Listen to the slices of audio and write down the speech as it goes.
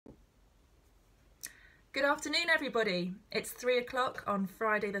Good afternoon, everybody. It's 3 o'clock on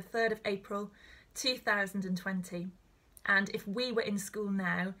Friday, the 3rd of April 2020. And if we were in school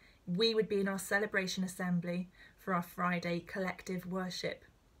now, we would be in our celebration assembly for our Friday collective worship.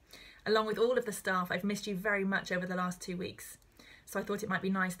 Along with all of the staff, I've missed you very much over the last 2 weeks. So I thought it might be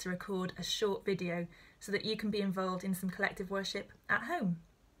nice to record a short video so that you can be involved in some collective worship at home.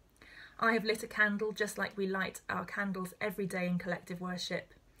 I have lit a candle just like we light our candles every day in collective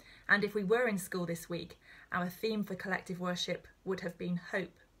worship. And if we were in school this week, our theme for collective worship would have been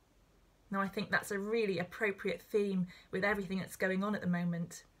hope. Now I think that's a really appropriate theme with everything that's going on at the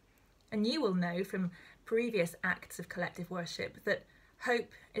moment. And you will know from previous acts of collective worship that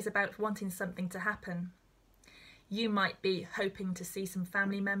hope is about wanting something to happen. You might be hoping to see some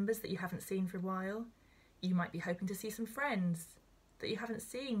family members that you haven't seen for a while. You might be hoping to see some friends that you haven't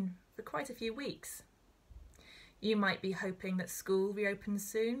seen for quite a few weeks. You might be hoping that school reopens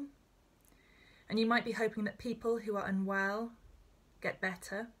soon. And you might be hoping that people who are unwell get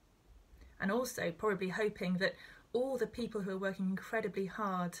better. And also probably hoping that all the people who are working incredibly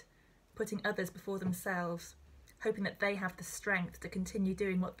hard, putting others before themselves, hoping that they have the strength to continue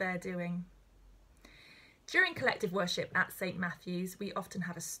doing what they're doing. During collective worship at St. Matthew's, we often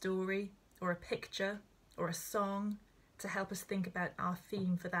have a story or a picture or a song to help us think about our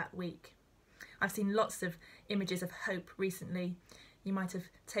theme for that week. I've seen lots of images of hope recently. You might have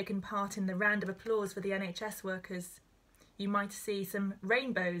taken part in the round of applause for the NHS workers. You might see some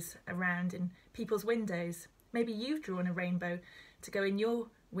rainbows around in people's windows. Maybe you've drawn a rainbow to go in your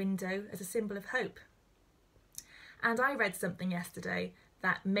window as a symbol of hope. And I read something yesterday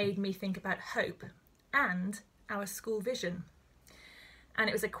that made me think about hope and our school vision. And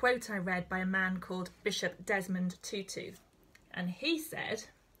it was a quote I read by a man called Bishop Desmond Tutu. And he said,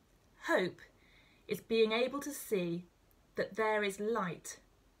 "Hope is being able to see that there is light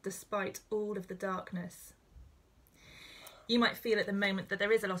despite all of the darkness." You might feel at the moment that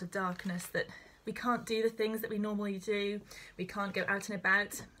there is a lot of darkness, that we can't do the things that we normally do. We can't go out and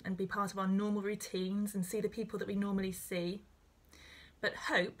about and be part of our normal routines and see the people that we normally see. But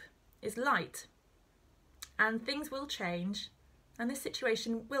hope is light, and things will change, and this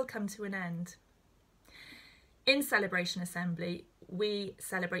situation will come to an end. In Celebration Assembly, we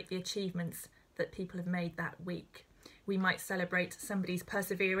celebrate the achievements that people have made that week. We might celebrate somebody's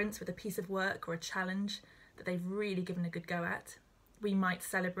perseverance with a piece of work or a challenge that they've really given a good go at. We might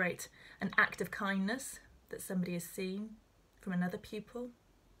celebrate an act of kindness that somebody has seen from another pupil.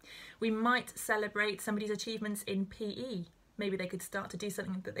 We might celebrate somebody's achievements in PE. Maybe they could start to do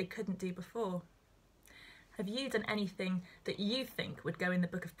something that they couldn't do before. Have you done anything that you think would go in the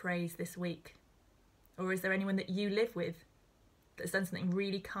Book of Praise this week? Or is there anyone that you live with that has done something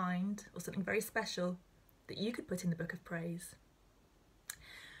really kind or something very special that you could put in the Book of Praise?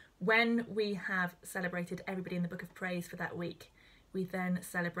 When we have celebrated everybody in the Book of Praise for that week, we then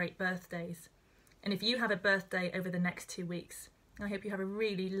celebrate birthdays. And if you have a birthday over the next 2 weeks, I hope you have a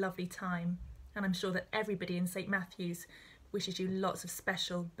really lovely time. And I'm sure that everybody in St. Matthew's wishes you lots of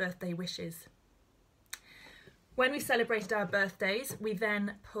special birthday wishes. When we've celebrated our birthdays, we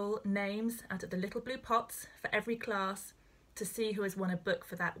then pull names out of the little blue pots for every class to see who has won a book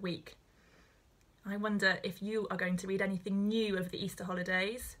for that week. I wonder if you are going to read anything new over the Easter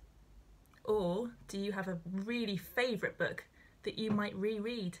holidays, or do you have a really favourite book that you might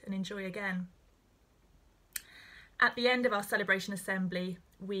reread and enjoy again? At the end of our celebration assembly,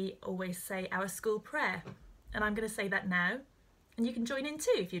 we always say our school prayer, and I'm going to say that now, and you can join in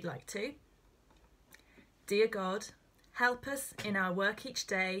too if you'd like to. Dear God, help us in our work each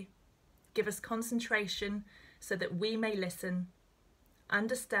day, give us concentration so that we may listen,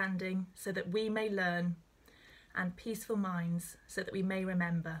 understanding so that we may learn, and peaceful minds so that we may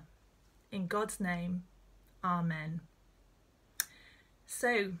remember. In God's name, Amen.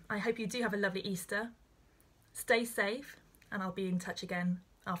 So I hope you do have a lovely Easter. Stay safe, and I'll be in touch again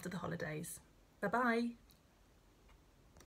after the holidays. Bye-bye.